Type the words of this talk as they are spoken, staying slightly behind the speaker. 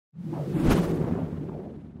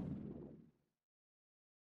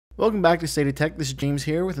Welcome back to State of Tech. This is James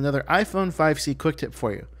here with another iPhone 5C quick tip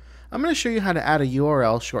for you. I'm going to show you how to add a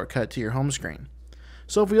URL shortcut to your home screen.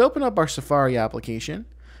 So if we open up our Safari application,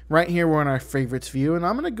 right here we're in our favorites view, and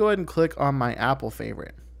I'm going to go ahead and click on my Apple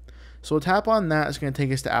favorite. So we'll tap on that. It's going to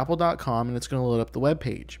take us to apple.com, and it's going to load up the web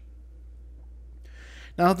page.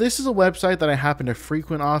 Now, if this is a website that I happen to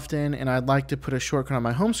frequent often and I'd like to put a shortcut on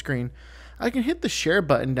my home screen, I can hit the share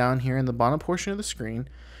button down here in the bottom portion of the screen,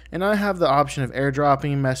 and I have the option of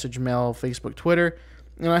airdropping, message, mail, Facebook, Twitter,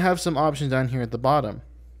 and I have some options down here at the bottom.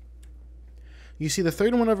 You see the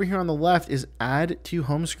third one over here on the left is add to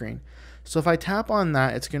home screen. So if I tap on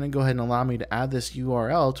that, it's going to go ahead and allow me to add this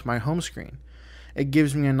URL to my home screen. It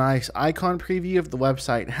gives me a nice icon preview if the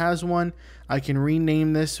website has one. I can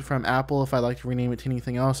rename this from Apple. If I'd like to rename it to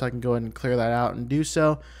anything else, I can go ahead and clear that out and do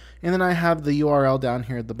so. And then I have the URL down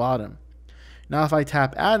here at the bottom. Now if I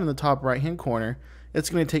tap add in the top right hand corner, it's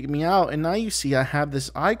going to take me out, and now you see I have this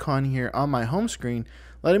icon here on my home screen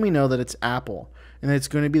letting me know that it's Apple, and it's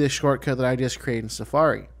going to be the shortcut that I just created in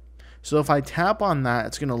Safari. So if I tap on that,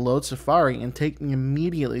 it's going to load Safari and take me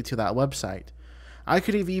immediately to that website. I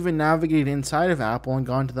could have even navigated inside of Apple and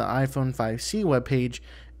gone to the iPhone 5C webpage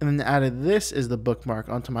and then added this as the bookmark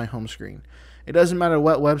onto my home screen. It doesn't matter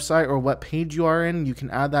what website or what page you are in, you can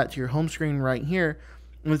add that to your home screen right here,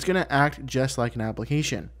 and it's going to act just like an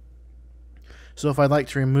application. So if I'd like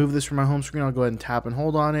to remove this from my home screen, I'll go ahead and tap and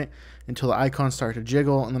hold on it until the icons start to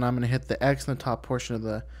jiggle, and then I'm going to hit the X in the top portion of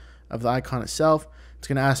the icon itself. It's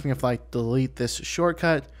going to ask me if I delete this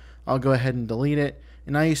shortcut. I'll go ahead and delete it,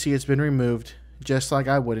 and now you see it's been removed just like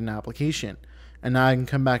I would in an application. And now I can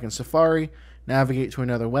come back in Safari, navigate to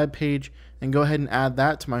another web page, and go ahead and add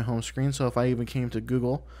that to my home screen. So if I even came to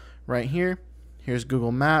Google right here, here's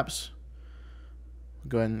Google Maps.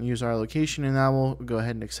 Go ahead and use our location, and now we'll go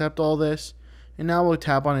ahead and accept all this. And now we'll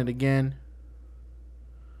tap on it again,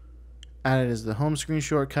 add it as the home screen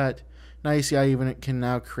shortcut. Now you see I even can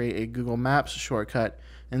now create a Google Maps shortcut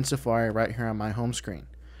in Safari right here on my home screen.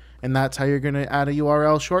 And that's how you're going to add a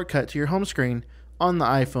URL shortcut to your home screen on the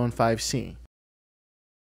iPhone 5C.